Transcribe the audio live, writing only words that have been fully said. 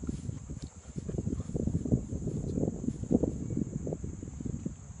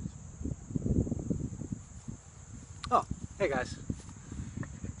Hey guys,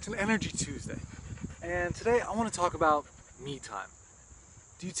 it's an Energy Tuesday, and today I want to talk about me time.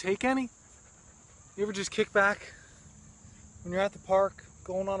 Do you take any? You ever just kick back when you're at the park,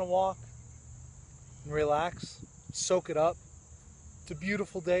 going on a walk, and relax, soak it up? It's a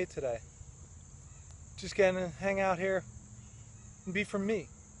beautiful day today. Just gonna hang out here and be for me.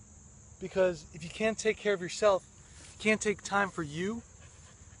 Because if you can't take care of yourself, you can't take time for you,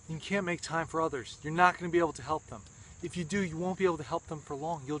 and you can't make time for others. You're not going to be able to help them. If you do, you won't be able to help them for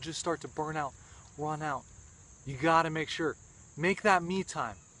long. You'll just start to burn out, run out. You got to make sure. Make that me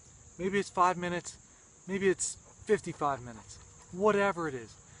time. Maybe it's 5 minutes, maybe it's 55 minutes, whatever it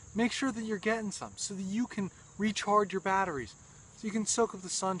is. Make sure that you're getting some so that you can recharge your batteries, so you can soak up the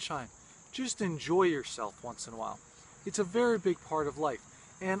sunshine. Just enjoy yourself once in a while. It's a very big part of life.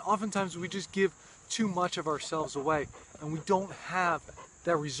 And oftentimes we just give too much of ourselves away and we don't have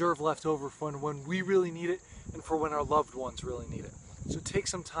that reserve left over for when we really need it and for when our loved ones really need it. So take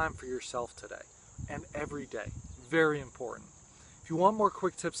some time for yourself today and every day. Very important. If you want more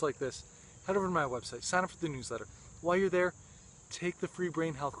quick tips like this, head over to my website, sign up for the newsletter. While you're there, take the free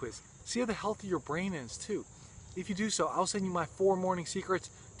brain health quiz. See how healthy your brain is too. If you do so, I'll send you my 4 morning secrets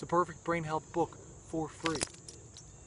to perfect brain health book for free.